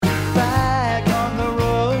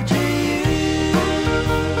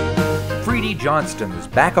Johnston is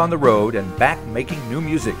back on the road and back making new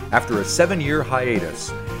music after a 7-year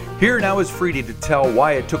hiatus. Here now is Freedy to tell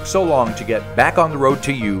why it took so long to get Back on the Road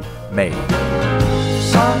to You made.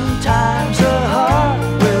 Sometimes a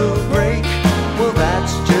heart will break. Well,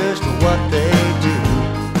 that's just what they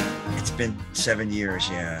do. It's been 7 years,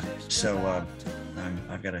 yeah. So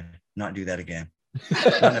I've got to not do that again.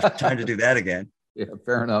 Not enough time to do that again. Yeah,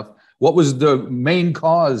 fair enough. What was the main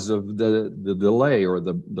cause of the delay or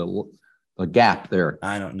the gap there?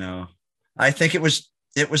 I don't know. I think it was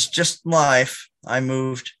just life. I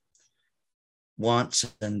moved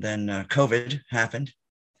once, and then COVID happened,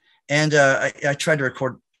 and I tried to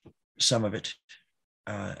record some of it,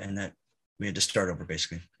 and that we had to start over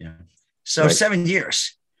basically. Yeah. So right. 7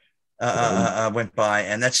 years went by,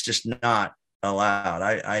 and that's just not allowed.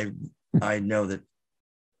 I know that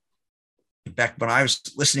back when I was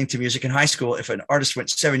listening to music in high school, if an artist went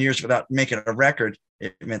 7 years without making a record,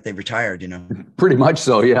 it meant they retired, you know. Pretty much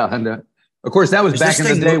so, yeah. And of course, that was back in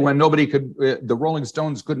the day when nobody could, the Rolling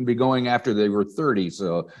Stones couldn't be going after they were 30.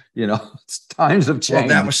 So, you know, times have changed.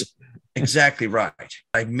 Well, that was exactly right.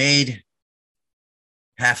 I made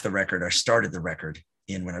half the record. I started the record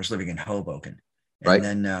when I was living in Hoboken. And right.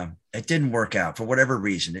 then it didn't work out for whatever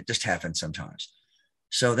reason. It just happened sometimes.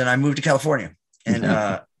 So then I moved to California, and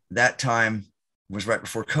that time was right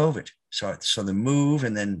before COVID. So the move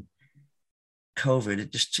and then COVID,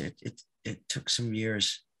 it took some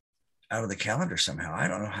years out of the calendar somehow. I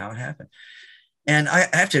don't know how it happened. And I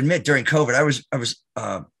have to admit, during COVID, I was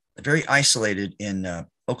very isolated in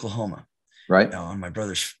Oklahoma, right, on my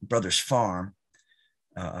brother's farm.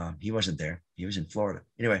 He wasn't there. He was in Florida.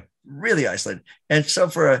 Anyway, really isolated. And so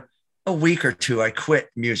for a week or two, I quit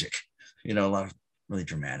music, you know, a lot of really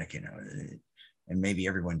dramatic, you know, and maybe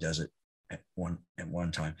everyone does it at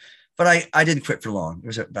one time, but I didn't quit for long. It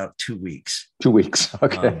was about 2 weeks. 2 weeks.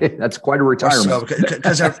 Okay. That's quite a retirement.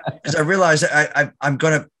 Because I realized I'm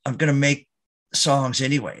going to make songs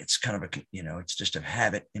anyway. It's kind of it's just a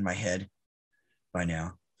habit in my head by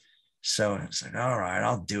now. So it's like, all right,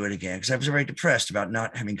 I'll do it again. Cause I was very depressed about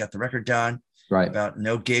not having got the record done, right, about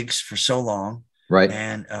no gigs for so long. Right.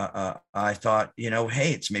 And I thought,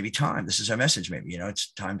 hey, it's maybe time. This is a message. Maybe,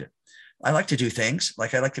 it's time to, I like to do things,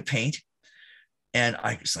 like I like to paint. And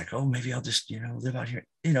I was like, oh, maybe I'll just, live out here,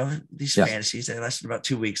 these fantasies. They lasted about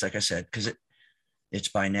 2 weeks, like I said, because it's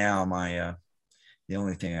by now my, the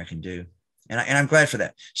only thing I can do. And I'm glad for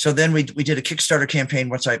that. So then we did a Kickstarter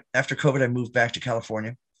campaign. After COVID, I moved back to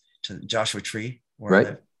California, to Joshua Tree, where I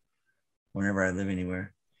live, whenever I live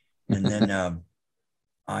anywhere. And then,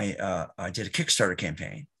 I did a Kickstarter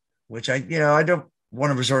campaign, which I don't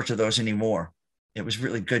want to resort to those anymore. It was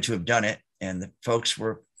really good to have done it. And the folks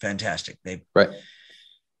were fantastic. They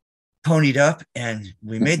ponied up, and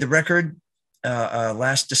we made the record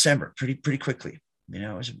last December, pretty quickly.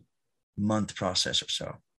 It was a month process or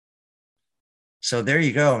so. So there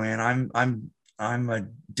you go, man.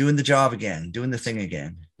 I'm doing the job again, doing the thing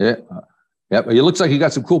again. Yeah. Yep. It looks like you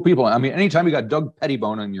got some cool people. I mean, anytime you got Doug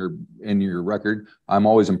Pettibone in your record, I'm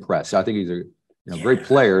always impressed. I think he's a great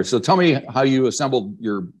player. So tell me how you assembled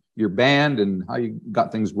your band and how you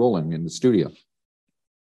got things rolling in the studio.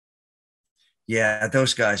 Yeah,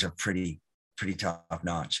 those guys are pretty top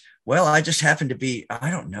notch. Well, I just happen to be,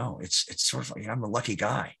 I don't know. It's sort of like I'm a lucky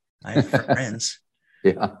guy. I have friends.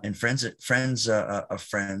 Yeah. And friends of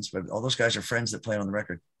friends, but all those guys are friends that played on the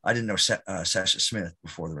record. I didn't know Sasha Smith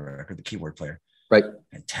before the record, the keyboard player. Right.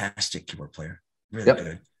 Fantastic keyboard player. Really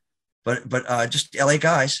good. But just LA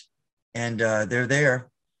guys. And they're there.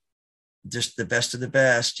 Just the best of the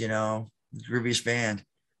best, grooviest band.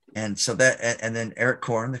 And so and then Eric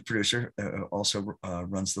Korn, the producer, also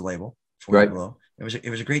runs the label for Below. It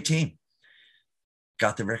was a great team.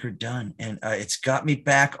 Got the record done. And it's got me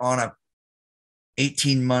back on a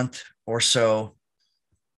 18-month or so,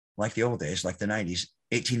 like the old days, like the 90s,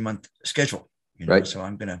 18-month schedule. Right. So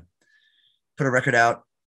I'm going to put a record out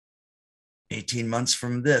 18 months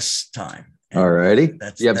from this time. All righty.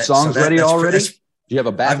 You have songs ready already? Do you have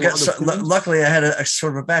a backlog? Luckily, I had a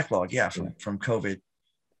sort of a backlog, from COVID.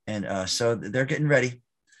 And so they're getting ready.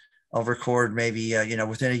 I'll record maybe,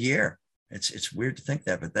 within a year. It's weird to think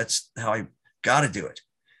that, but that's how I got to do it.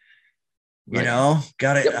 Right.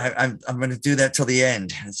 Got it. Yep. I'm going to do that till the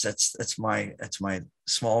end. That's my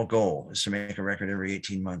small goal, is to make a record every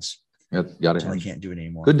 18 months. Yep, got it. I can't do it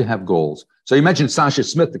anymore. Good to have goals. So you mentioned Sasha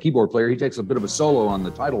Smith, the keyboard player. He takes a bit of a solo on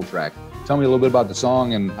the title track. Tell me a little bit about the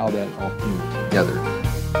song and how that all came together.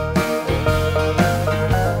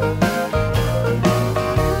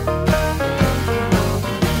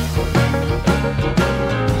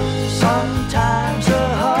 Sometimes a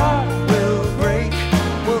heart will break.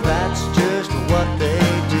 Well, that's just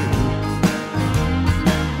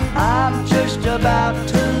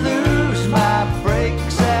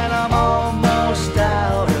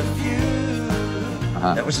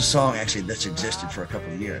That was a song actually that's existed for a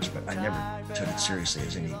couple of years, but I never took it seriously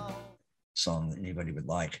as any song that anybody would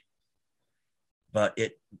like. But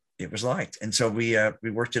it was liked, and so we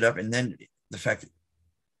worked it up, and then the fact that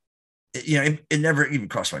it never even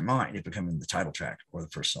crossed my mind it becoming the title track or the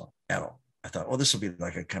first song at all. I thought, well, this will be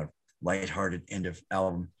like a kind of lighthearted end of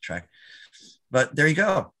album track, but there you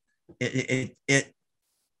go. It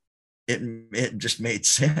just made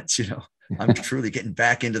sense, I'm truly getting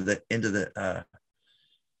back onto the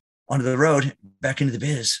road, back into the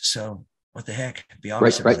biz. So what the heck? Be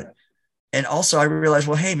honest about it. And also I realized,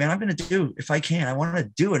 well, hey man, I'm going to do, if I can, I want to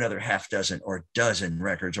do another half dozen or dozen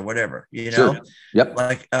records or whatever, Sure. Yep.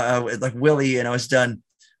 Like Willie, has done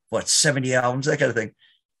 70 albums, that kind of thing.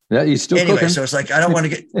 Yeah. He's still anyway. cooking. So it's like,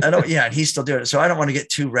 and he's still doing it. So I don't want to get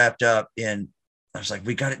too wrapped up in, I was like,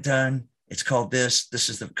 we got it done. It's called this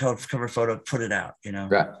is the cover photo, put it out,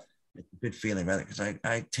 Right. It's a good feeling, rather, because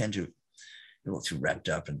I tend to be a little too wrapped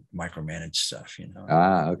up and micromanage stuff,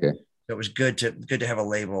 Okay. So it was good to have a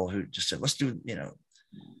label who just said, let's do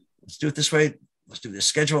it this way. Let's do this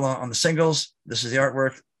schedule on the singles. This is the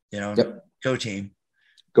artwork, Yep. Go team.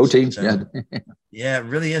 Go team. So, yeah. Yeah, it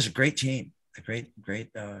really is a great team. It's great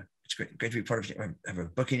to be part of it. I have a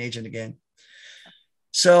booking agent again.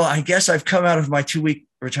 So I guess I've come out of my 2-week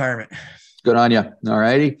retirement. Good on you. All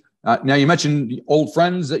righty. Now you mentioned old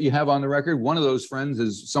friends that you have on the record. One of those friends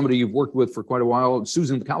is somebody you've worked with for quite a while,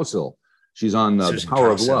 Susan Cowsill. She's on The Power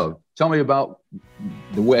of Love. Tell me about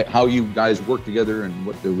how you guys work together and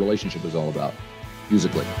what the relationship is all about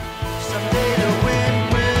musically. Someday the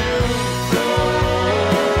wind will blow.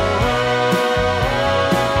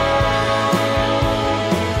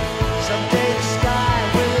 Someday the sky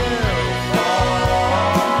will fall.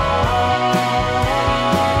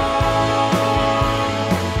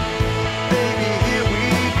 Baby, here we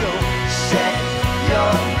go. Set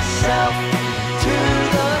yourself to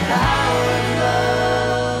the power of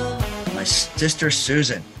love. My sister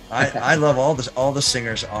Susan. I love all the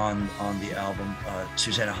singers on the album.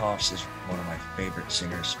 Susanna Hoffs is one of my favorite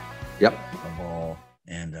singers. Yep. Of all,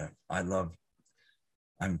 and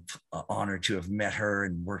I'm honored to have met her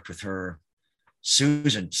and worked with her.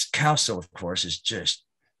 Susan Cowsill, of course, is just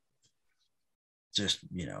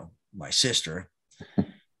my sister.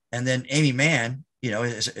 And then Aimee Mann,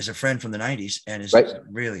 is a friend from the 90s and is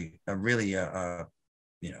really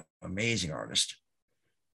amazing artist.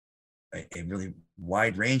 A really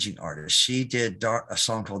wide-ranging artist. She did a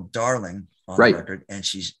song called "Darling" on the record, and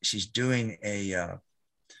she's doing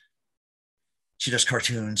she does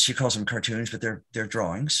cartoons. She calls them cartoons, but they're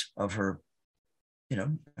drawings of her,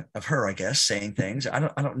 I guess, saying things. I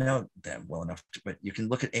don't know them well enough, but you can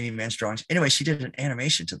look at Aimee Mann's drawings. Anyway, she did an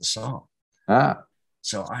animation to the song.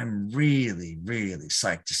 So I'm really, really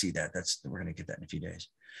psyched to see that. We're gonna get that in a few days.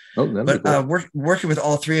 Oh, but cool. Working with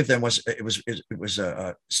all three of them was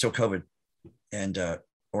still COVID and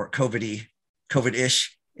or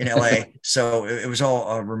COVID-ish in LA. So it was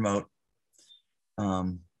all remote.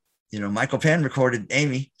 Michael Penn recorded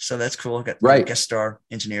Aimee, so that's cool. Got guest star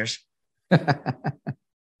engineers.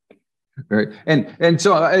 Right. And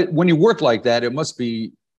so when you work like that, it must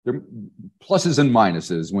be there are pluses and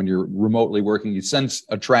minuses when you're remotely working. You send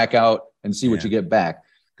a track out and see what you get back.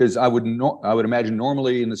 Because I would imagine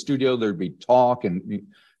normally in the studio there'd be talk and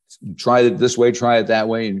try it this way, try it that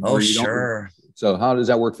way. And sure. So how does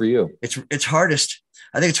that work for you? It's hardest.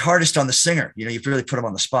 I think it's hardest on the singer. You really put them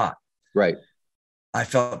on the spot. Right. I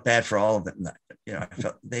felt bad for all of them. I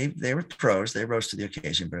felt they were pros. They rose to the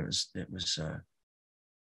occasion, but it was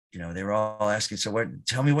they were all asking, so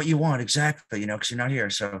tell me what you want exactly, because you're not here.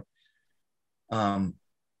 So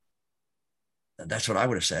that's what I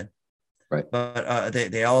would have said. Right. But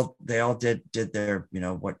they all did their,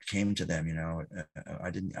 what came to them,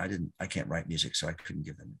 I can't write music, so I couldn't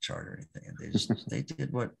give them a chart or anything. And they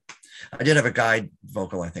did what I did have a guide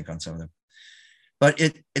vocal, I think, on some of them, but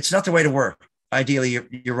it's not the way to work. Ideally,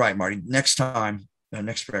 you're right, Marty. Next time,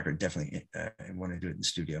 next record, definitely I want to do it in the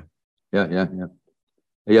studio. Yeah.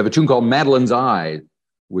 You have a tune called Madeline's Eye,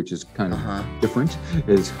 which is kind of different.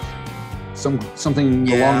 Is something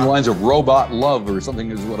along the lines of robot love or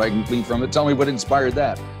something is what I can glean from it. Tell me what inspired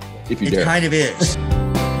that, if you dare. It kind of is.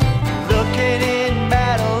 Looking in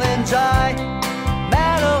Madeline's eye,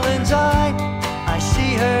 I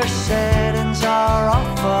see her settings are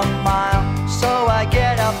off a mile. So I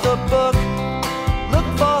get out the book, look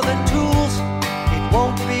for the tools. It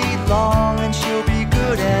won't be long and she'll be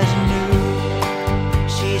good as new.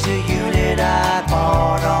 She's a unit I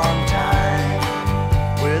bought on time,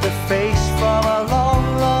 with a face from a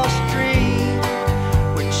long lost dream.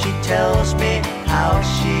 When she tells me how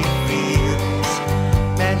she feels,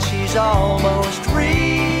 man, she's almost real.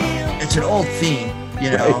 it's an old theme,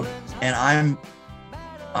 you know, and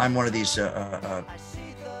I'm one of these I'm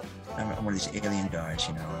one of these alien guys,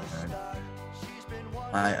 you know.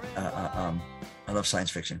 I love science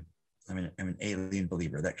fiction. I'm an alien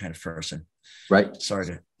believer, that kind of person. Right. Sorry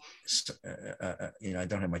to, you know, I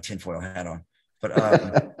don't have my tinfoil hat on,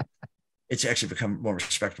 but it's actually become more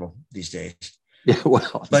respectable these days. Yeah,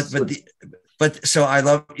 well, but so I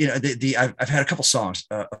love, you know, I've had a couple songs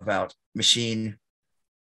about machine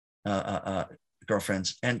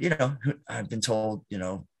girlfriends, and you know, I've been told, you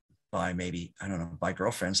know, by maybe, I don't know, by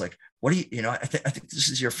girlfriends, like, what do you, you know, I think this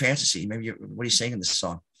is your fantasy. Maybe what are you saying in this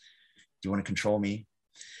song? Do you want to control me?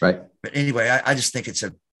 Right. But anyway, I just think it's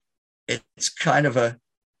a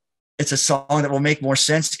song that will make more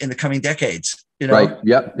sense in the coming decades, you know. Right.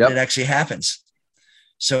 Yep. It actually happens.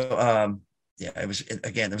 So yeah, it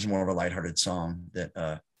was more of a lighthearted song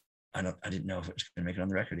that I didn't know if it was going to make it on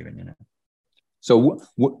the record even, you know. So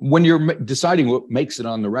when you're deciding what makes it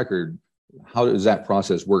on the record, how does that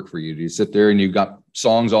process work for you? Do you sit there and you've got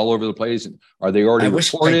songs all over the place? Are they already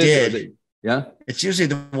recorded? I wish I did. Yeah. It's usually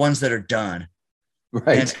the ones that are done.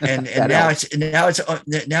 Right. And now it's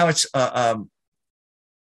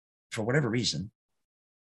for whatever reason,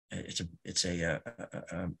 it's a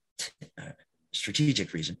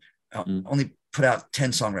strategic reason. Only put out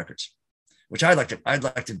 10 song records, which I'd like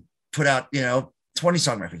to put out, you know, 20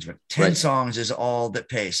 song records, but 10 songs is all that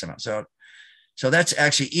pays somehow. So that's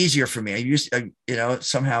actually easier for me. You know,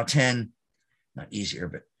 somehow 10, not easier,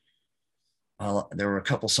 but there were a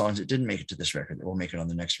couple songs that didn't make it to this record that will make it on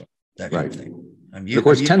the next one. That kind of thing. Of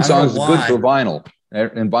course, 10 songs is good for vinyl,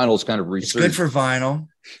 and vinyl is kind of research. It's good for vinyl.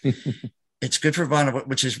 It's good for vinyl,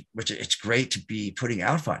 which it's great to be putting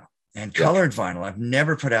out vinyl and colored vinyl. I've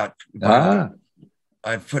never put out vinyl.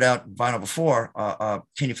 I've put out vinyl before.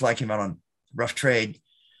 Can You Fly came out on Rough Trade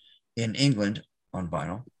in England on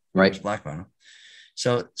vinyl, right? Black vinyl.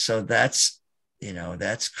 So that's, you know,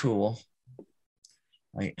 that's cool.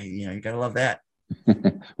 You know, you gotta love that.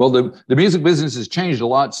 Well, the music business has changed a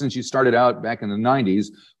lot since you started out back in the 90s.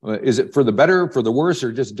 Is it for the better, for the worse,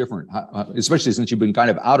 or just different? Especially since you've been kind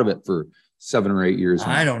of out of it for 7 or 8 years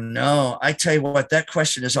now. I don't know. I tell you what, that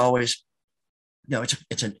question is always, no,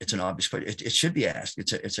 it's an obvious question. It should be asked.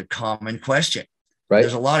 It's a common question. Right.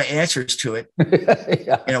 There's a lot of answers to it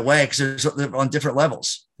in a way, because they're on different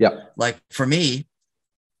levels. Yeah. Like for me,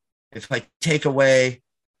 if I take away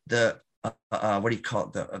the what do you call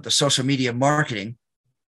it? The social media marketing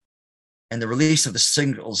and the release of the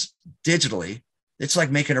singles digitally, it's like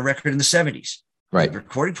making a record in the 70s. Right. The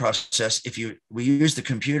recording process, we used the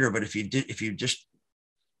computer, but if you just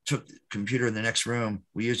took the computer in the next room,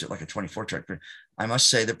 we used it like a 24 track. I must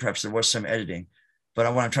say that perhaps there was some editing, but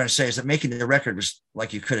what I'm trying to say is that making the record was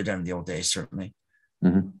like you could have done in the old days, certainly.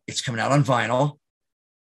 Mm-hmm. It's coming out on vinyl.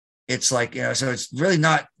 It's like, you know, so it's really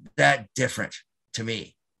not that different to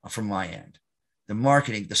me from my end. The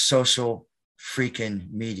marketing, the social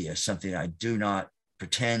freaking media, something I do not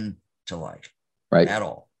pretend to like at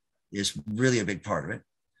all, is really a big part of it.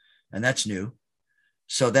 And that's new.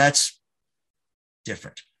 So that's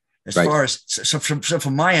different. As far as, so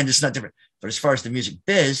from my end, it's not different. But as far as the music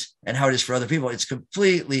biz and how it is for other people, it's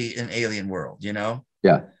completely an alien world, you know?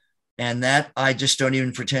 Yeah. And that I just don't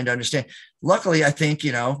even pretend to understand. Luckily, I think,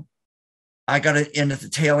 you know, I got it in at the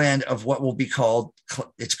tail end of what will be called,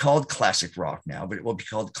 it's called classic rock now, but it will be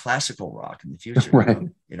called classical rock in the future. Right.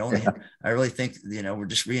 You know? I really think, you know, we're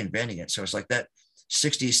just reinventing it. So it's like that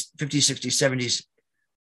 60s, 50s, 60s, 70s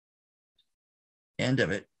end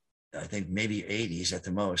of it. I think maybe 80s at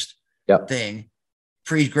the most thing.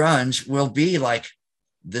 Pre-grunge will be like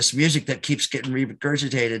this music that keeps getting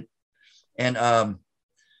regurgitated. And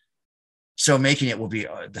so making it will be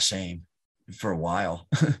the same for a while.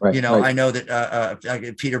 Right, you know, right. I know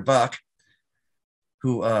that Peter Buck,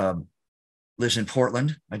 who lives in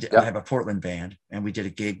Portland, I have a Portland band, and we did a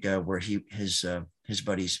gig where his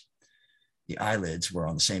buddies, the Eyelids, were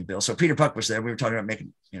on the same bill. So Peter Buck was there. We were talking about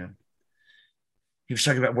making, you know, he was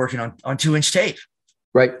talking about working on 2-inch tape,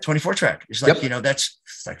 right? 24 track. It's like, you know, that's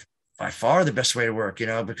like by far the best way to work, you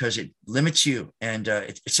know, because it limits you, and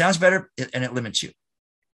it sounds better and it limits you.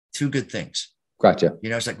 Two good things. Gotcha. You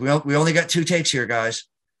know, it's like, we only got 2 takes here, guys.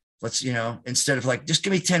 Let's, you know, instead of like, just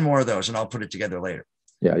give me 10 more of those and I'll put it together later.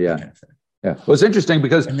 Yeah. Yeah. Kind of yeah. Well, it's interesting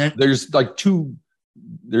because there's like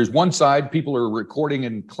there's one side, people are recording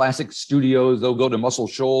in classic studios. They'll go to Muscle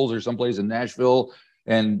Shoals or someplace in Nashville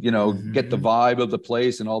and, you know, get the vibe of the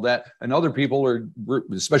place and all that. And other people are,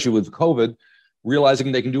 especially with COVID,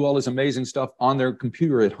 realizing they can do all this amazing stuff on their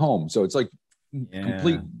computer at home. So it's like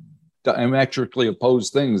complete diametrically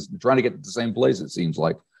opposed things, trying to get to the same place, it seems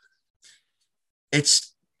like.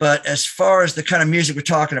 It's But as far as the kind of music we're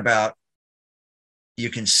talking about, you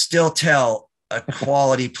can still tell a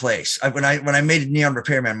quality place. When I made Neon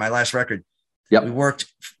Repairman, my last record, we worked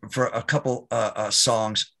for a couple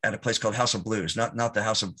songs at a place called House of Blues, not the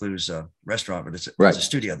House of Blues restaurant, but it's a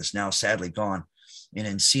studio that's now sadly gone in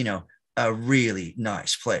Encino. A really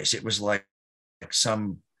nice place. It was like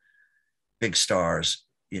some big stars,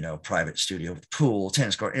 private studio with pool,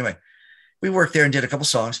 tennis court. Anyway, we worked there and did a couple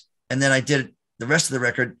songs, and then I did the rest of the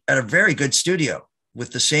record at a very good studio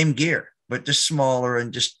with the same gear, but just smaller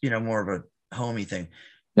and just more of a homey thing.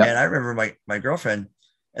 And I remember my girlfriend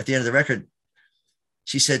at the end of the record,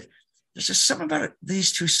 she said, "There's just something about it.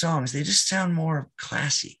 These two songs, they just sound more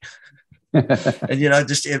classy."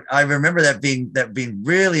 And I remember that being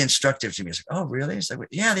really instructive to me. It's like, "Oh, really?" It's like,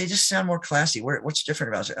 "Yeah, they just sound more classy. What's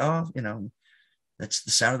different about it?" I was like, "Oh, that's the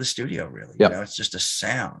sound of the studio, really. It's just a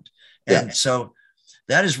sound." And so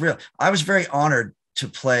that is real. I was very honored to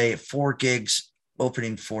play 4 gigs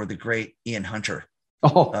opening for the great Ian Hunter.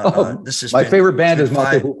 This is my favorite band is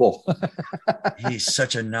Marty Duda. He's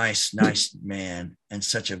such a nice man and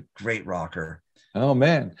such a great rocker. Oh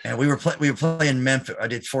man! And we were playing Memphis. I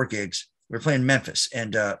did 4 gigs. We were playing Memphis,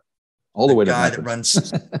 and all the way to guy Memphis. that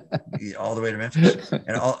runs all the way to Memphis, and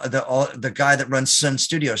the guy that runs Sun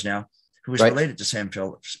Studios now, who is related to Sam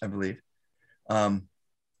Phillips, I believe,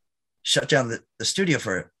 shut down the studio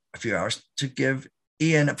for a few hours to give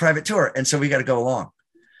Ian a private tour, and so we got to go along.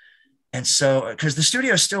 And so, because the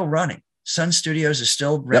studio is still running, Sun Studios is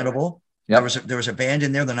still rentable. There was a band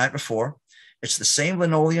in there the night before. It's the same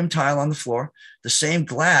linoleum tile on the floor, the same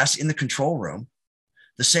glass in the control room,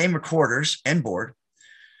 the same recorders and board,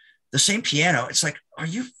 the same piano. It's like, are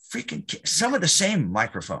you freaking kidding? Some of the same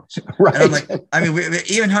microphones. Right. And I'm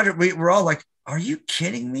like, Ian Hunter, we're all like, are you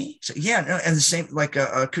kidding me? So, and the same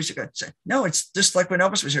acoustic. No, it's just like when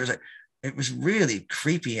Elvis was here. It was really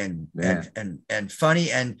creepy and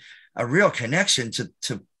funny and a real connection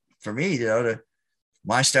to for me, to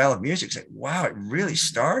my style of music. It's like, wow, it really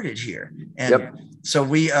started here. And so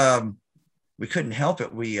we couldn't help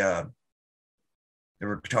it. There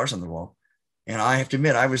were guitars on the wall, and I have to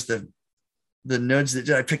admit, I was the nuds that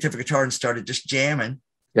did. I picked up a guitar and started just jamming.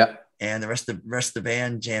 Yeah. And the rest of the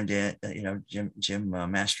band jammed in, Jim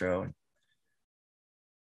Mastro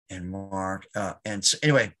and Mark. And so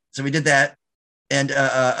anyway, so we did that. And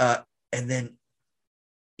then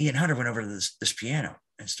Ian Hunter went over to this piano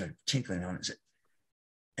and started tinkling on it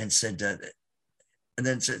and said, and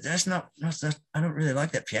then said, that's not, I don't really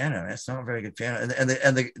like that piano. That's not a very good piano.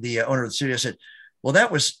 And the owner of the studio said, well,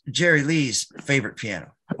 that was Jerry Lee's favorite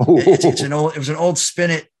piano. It was an old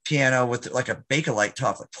spinet piano with like a Bakelite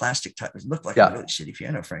top, like plastic type. It looked like a really shitty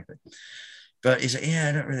piano, frankly. But he said, yeah,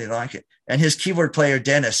 I don't really like it. And his keyboard player,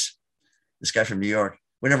 Dennis, this guy from New York,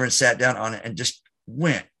 went over and sat down on it and just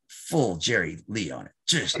went full Jerry Lee on it.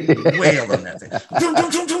 Just wailed on that thing. Dum,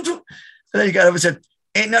 dum, dum, dum, dum. And then he got up and said,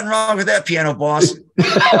 ain't nothing wrong with that piano, boss.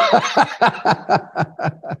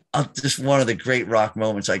 Just one of the great rock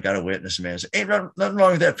moments I got to witness, man. So, ain't nothing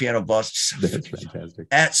wrong with that piano, boss. That's fantastic.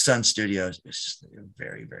 At Sun Studios. It's just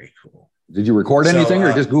very, very cool. Did you record anything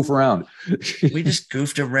or just goof around? We just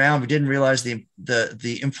goofed around. We didn't realize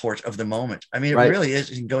the import of the moment. I mean, it really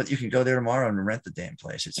is. You can go there tomorrow and rent the damn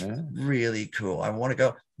place. It's really cool. I want to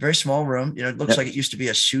go. Very small room. It looks like it used to be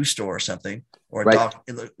a shoe store or something, or a dock,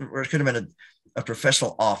 or it could have been a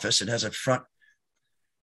professional office. It has a front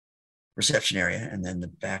reception area, and then the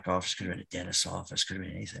back office could have been a dentist's office, could have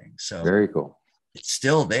been anything. So very cool. It's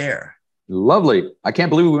still there. Lovely. I can't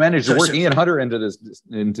believe we managed to work Ian Hunter into this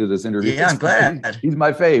interview. Yeah, I'm glad. He's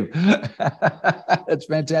my fave. That's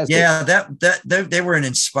fantastic. Yeah, they were an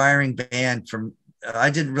inspiring band from I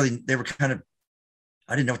didn't know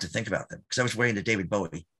what to think about them because I was waiting to David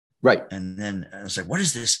Bowie. Right. And then I was like, what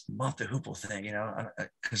is this Moth the Hoople thing?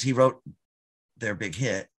 Because he wrote their big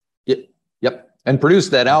hit. Yep. And produced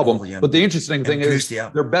that album. But the interesting thing is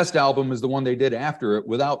their best album is the one they did after it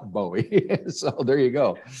without Bowie. So there you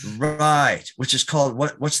go. Right. Which is called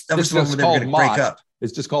that was the one where they were going to break up.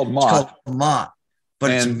 It's just called Mott. It's called Mott.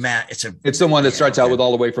 But it's the one that starts out with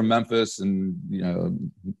All the Way from Memphis and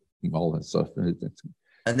all that stuff.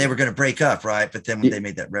 And they were going to break up, right? But then when they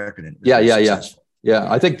made that record,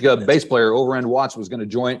 I think bass player Overend Watts was going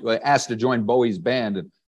to asked to join Bowie's band,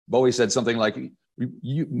 and Bowie said something like,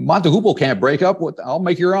 Moth the Hoople can't break up. I'll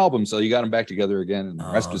make your album. So you got them back together again, and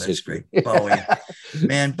the rest is history. Great. Bowie,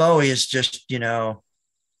 man, Bowie is just,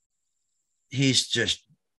 he's just,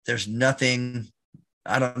 there's nothing.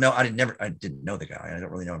 I don't know. I didn't know the guy. I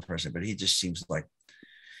don't really know him personally, but he just seems like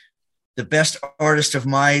the best artist of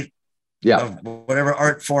of whatever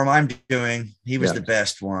art form I'm doing. He was the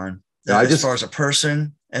best one. As far as a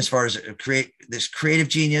person, as far as this creative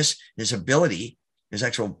genius, his ability, his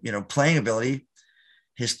actual, playing ability,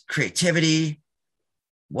 his creativity,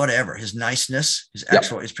 whatever, his niceness, his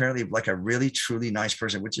actual, is apparently like a really, truly nice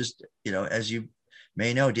person, which is, as you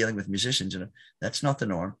may know, dealing with musicians, that's not the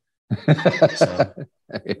norm. So,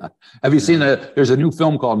 yeah. Have you seen there's a new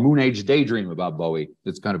film called Moon Age Daydream about Bowie.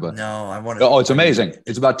 It's kind of no, I want to. Oh, it's amazing.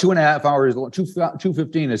 It's about 2.5 hours,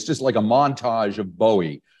 2:15. It's just like a montage of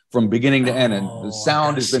Bowie from beginning to end. And the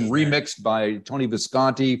sound has been remixed by Tony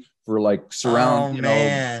Visconti for like surround,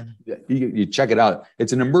 man. You check it out.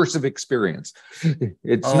 It's an immersive experience.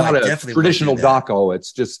 It's not a traditional doco.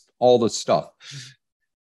 It's just all the stuff.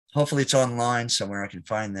 Hopefully it's online somewhere. I can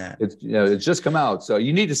find that. It's just come out. So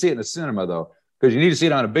you need to see it in the cinema though, because you need to see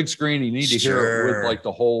it on a big screen. You need to hear it with like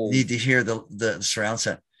the whole. Need to hear the surround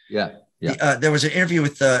sound. Yeah. Yeah. There was an interview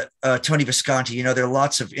with Tony Visconti. There are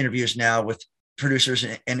lots of interviews now with producers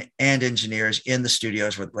and engineers in the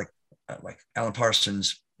studios with like Alan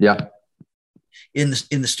Parsons. Yeah. In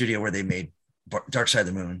the studio where they made Dark Side of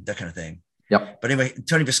the Moon, that kind of thing. Yeah. But anyway,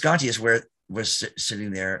 Tony Visconti was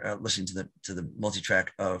sitting there listening to the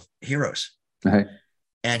multi-track of Heroes. Okay.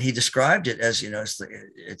 And he described it as,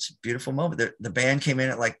 it's a beautiful moment. The band came in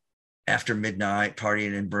at like after midnight,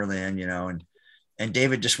 partying in Berlin, and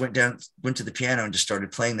David just went to the piano and just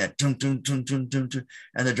started playing that dun, dun, dun, dun, dun, dun,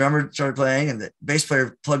 and the drummer started playing, and the bass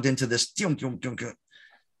player plugged into this dun, dun, dun, dun,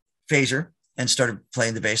 phaser and started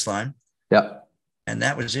playing the bass line. Yeah. And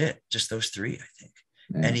that was it. Just those three, I think.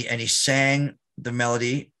 Yeah. And he sang the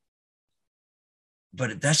melody,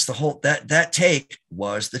 but that's the whole, that take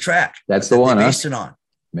was the track. That's the one, they based it on.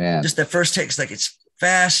 Man. Just that first take, it's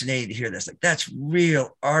fascinating to hear this. Like, that's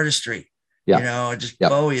real artistry. Yeah.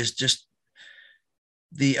 Bowie is just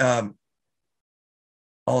the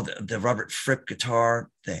Robert Fripp guitar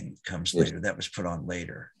thing comes later. That was put on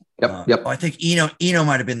later. Yep. I think Eno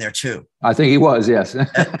might have been there too. I think he was, yes.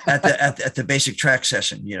 at the basic track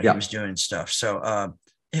session, he was doing stuff. So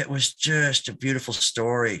it was just a beautiful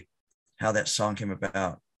story how that song came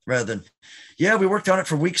about. Rather than, we worked on it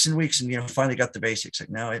for weeks and weeks and finally got the basics. Like,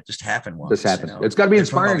 no, it just happened once. This happened. It's got to be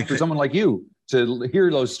inspiring for someone like you to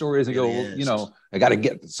hear those stories and go, I got to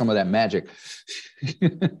get some of that magic.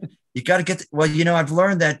 You got to get. I've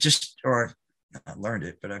learned that not learned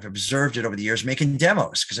it, but I've observed it over the years making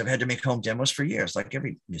demos, because I've had to make home demos for years, like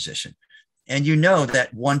every musician. And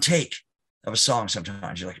that one take of a song,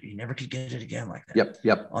 sometimes you're like, you never could get it again like that.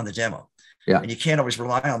 Yep. On the demo. Yeah. And you can't always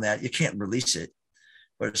rely on that. You can't release it.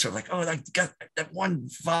 But it's sort of like, I got that one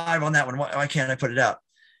vibe on that one. Why can't I put it out?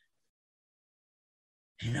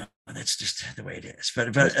 That's just the way it is.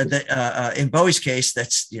 But in Bowie's case,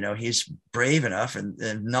 that's, he's brave enough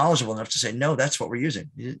and knowledgeable enough to say, no, that's what we're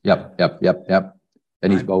using. Yep.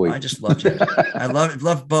 And he's Bowie. I just loved it. I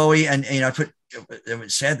love Bowie. And, it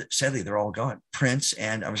was sadly, they're all gone. Prince,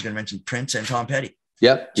 and I was going to mention Prince and Tom Petty.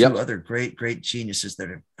 Two other great geniuses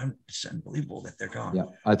that are, it's unbelievable that they're gone. Yeah.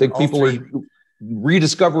 I think people are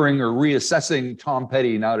rediscovering or reassessing Tom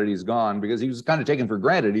Petty now that he's gone, because he was kind of taken for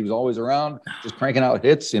granted. He was always around, just cranking out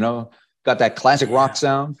hits, got that classic rock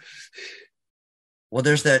sound. Well,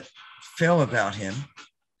 there's that film about him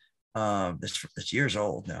that's years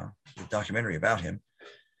old now, the documentary about him,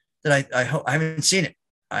 that I hope I haven't seen it.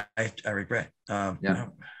 I regret. I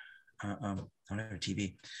don't have a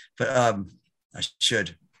TV, but I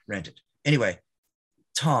should rent it. Anyway,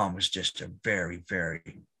 Tom was just a very,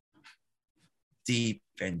 very deep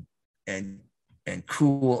and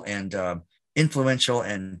cool and influential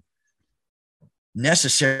and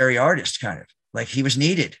necessary artist, kind of like he was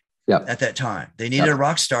needed at that time. They needed a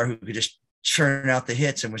rock star who could just churn out the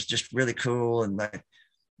hits and was just really cool, and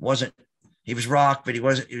he was rock, but he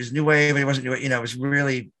was new wave, but he wasn't new wave. It was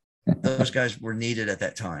really, those guys were needed at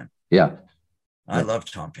that time. Yeah. I love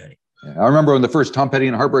Tom Petty. Yeah. I remember when the first Tom Petty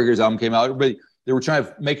and Heartbreakers album came out, they were trying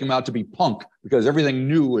to make him out to be punk, because everything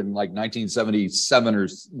new in like 1977 or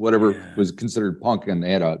whatever was considered punk, and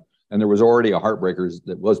there was already a Heartbreakers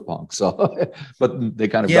that was punk. So, but they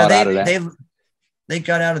kind of got out of that. They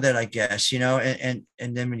got out of that, I guess, and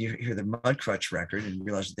then when you hear the Mudcrutch record and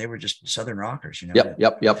realize that they were just Southern rockers, Yep.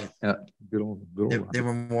 Yeah. Good old they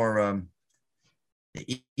were more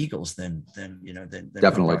the Eagles than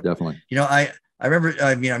definitely. I remember,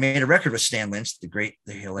 I made a record with Stan Lynch, the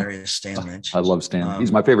hilarious Stan Lynch. I love Stan.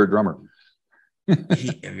 He's my favorite drummer.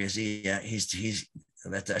 That's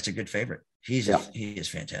a good favorite. He is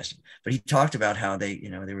fantastic. But he talked about how they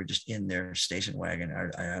were just in their station wagon.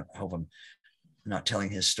 I hope I'm not telling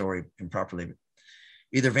his story improperly, but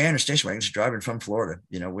either van or station wagon, just driving from Florida,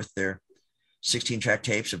 with their 16-track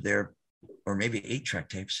tapes or maybe 8-track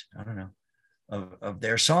tapes, I don't know, of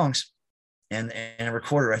their songs. and a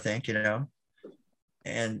recorder, I think, you know.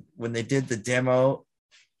 And when they did the demo,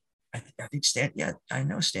 I think Stan, I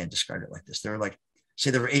know Stan described it like this. They were like,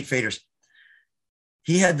 say there were 8 faders.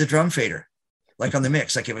 He had the drum fader, like on the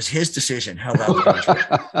mix, like it was his decision how loud the drums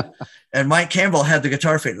were. And Mike Campbell had the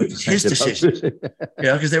guitar fader, like it was his decision, you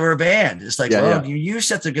know, because they were a band. It's like, you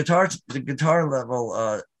set the guitar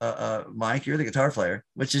level, Mike, you're the guitar player,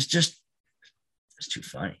 which is just, it's too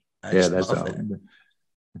funny. I just love that.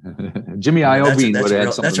 Jimmy Iovine would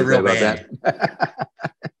add something that's a real about band. that.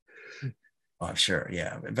 Oh, I'm sure.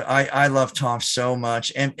 Yeah. But I love Tom so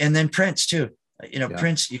much. And then Prince too. You know,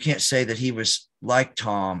 Prince, you can't say that he was like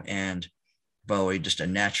Tom and Bowie, just a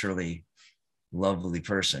naturally lovely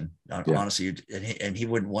person. Honestly, and he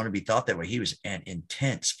wouldn't want to be thought that way. He was an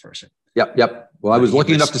intense person. Yep. Well, I was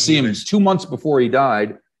lucky enough to see him 2 months before he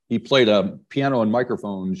died. He played a piano and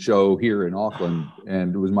microphone show here in Auckland,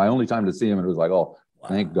 and it was my only time to see him. And it was like, oh, wow.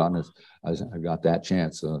 Thank goodness I got that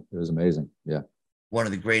chance. It was amazing. Yeah. One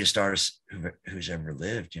of the greatest artists who's ever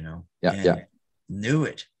lived, you know. Yeah. Knew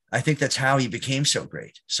it. I think that's how he became so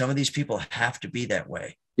great. Some of these people have to be that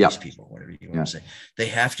way. Yeah. These people, whatever you want to say, they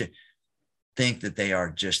have to think that they are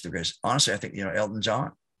just the greatest. Honestly, I think, you know, Elton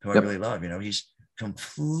John, who I really love, you know, he's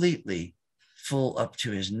completely full up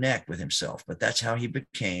to his neck with himself, but that's how he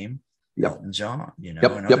became Elton John, you know,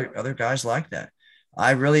 and other guys like that.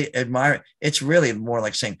 I really admire it. It's really more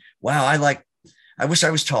like saying, wow, I wish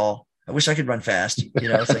I was tall. I wish I could run fast. You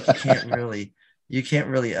know, it's like, you can't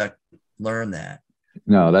really learn that.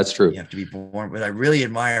 No, that's true. You have to be born, but I really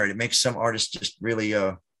admire it. It makes some artists just really,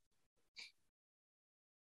 I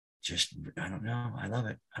don't know. I love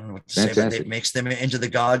it. I don't know what to say, but it makes them into the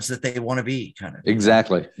gods that they want to be, kind of.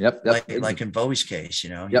 Exactly. Yep. Like in Bowie's case, you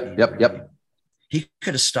know. Yep. He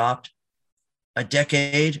could have stopped a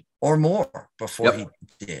decade or more before he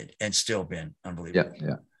did, and still been unbelievable.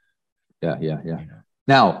 Yeah. You know?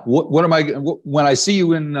 Now, what am I when I see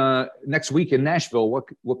you in next week in Nashville?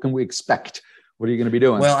 What can we expect? What are you going to be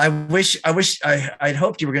doing? Well, I'd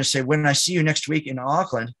hoped you were going to say when I see you next week in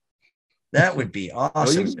Auckland. That would be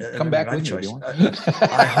awesome. Well, you can come back with choice.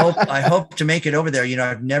 I hope to make it over there. You know,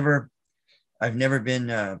 I've never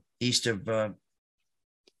been east of.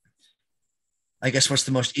 I guess what's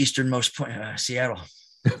the most easternmost point? Seattle.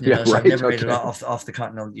 You know, so I've never made it off the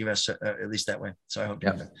continental U.S. At least that way. So I hope.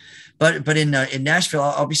 But in Nashville,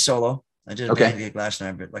 I'll be solo. I did a band gig last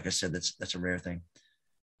night, but like I said, that's a rare thing.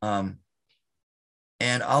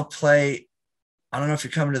 And I'll play. I don't know if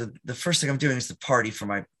you're coming to the first thing I'm doing is the party for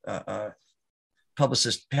my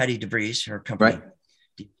publicist, Patty DeVries, her company,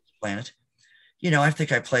 Deep Planet. You know, I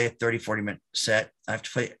think I play a 30, 40-minute set. I have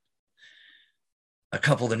to play a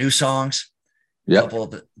couple of the new songs, a couple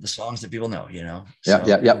of the songs that people know, you know. So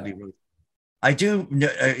I do know,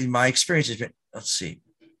 my experience has been, let's see,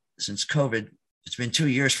 since COVID, it's been 2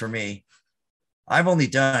 years for me. I've only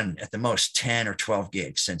done at the most 10 or 12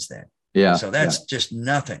 gigs since then. Yeah. So that's just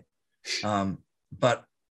nothing. But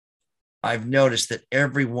I've noticed that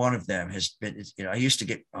every one of them has been, you know, I used to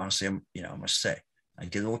get, honestly, I must say, I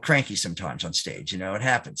get a little cranky sometimes on stage. You know, it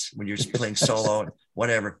happens when you're playing solo,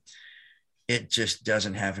 whatever. It just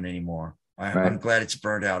doesn't happen anymore. I'm glad it's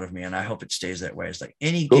burned out of me, and I hope it stays that way. It's like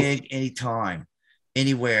any gig, anytime,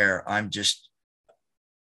 anywhere. I'm just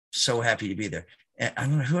so happy to be there. And I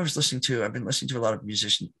don't know who I was listening to. I've been listening to a lot of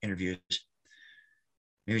musician interviews,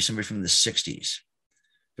 maybe somebody from the 60s,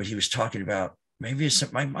 but he was talking about, maybe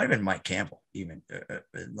it might have been Mike Campbell, even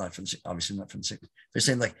obviously not from the 60s. They're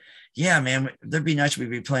saying like, yeah, man, there'd be nice we'd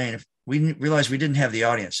be playing if we realized we didn't have the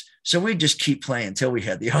audience. So we'd just keep playing until we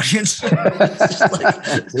had the audience.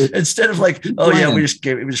 Instead of like, oh yeah, we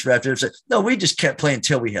just wrapped it up. No, we just kept playing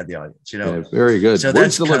until we had the audience, you know? Yeah, very good. So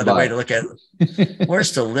that's kind of the way to look at it.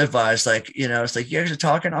 Words to live by. It's like, you know, it's like, you guys are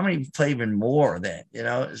talking, I'm going to play even more then, you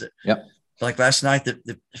know? Is it? Yep. Like last night,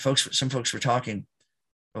 some folks were talking.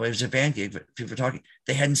 Well, it was a band gig, but people were talking.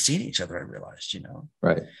 They hadn't seen each other, I realized, you know.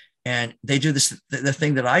 Right. And they do this, the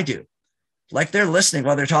thing that I do, like they're listening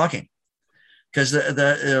while they're talking, because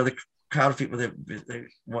the crowd of people, they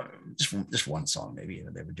just one song maybe, you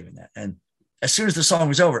know, they were doing that. And as soon as the song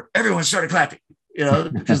was over, everyone started clapping, you know,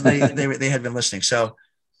 because they had been listening. So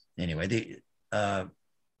anyway,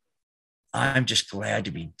 I'm just glad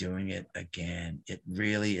to be doing it again. It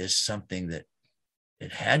really is something that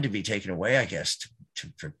it had to be taken away, I guess,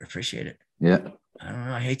 to appreciate it. Yeah. I don't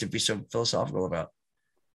know. I hate to be so philosophical about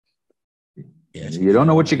it. You don't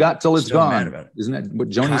know what you got till it's still gone. Mad about it. Isn't that what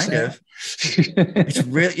Joni said? It's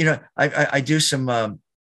really, you know, I do some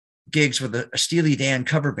gigs with a Steely Dan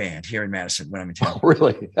cover band here in Madison when I'm in town. Oh,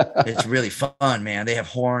 really? It's really fun, man. They have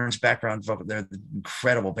horns, background vocal. They're an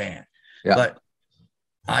incredible band. Yeah. But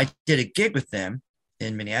I did a gig with them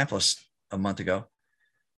in Minneapolis a month ago,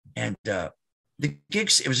 and the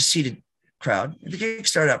gigs, it was a seated crowd. The gig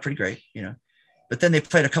started out pretty great, you know, but then they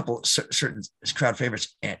played a couple certain crowd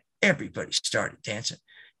favorites, and everybody started dancing,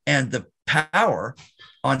 and the power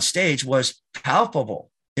on stage was palpable.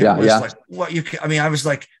 It was like what you. I mean, I was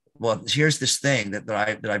like, well, here's this thing that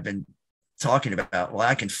I've been talking about. Well,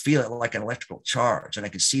 I can feel it like an electrical charge, and I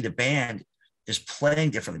can see the band is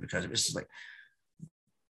playing differently because it was like,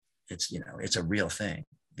 it's, you know, it's a real thing.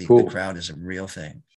 The crowd is a real thing.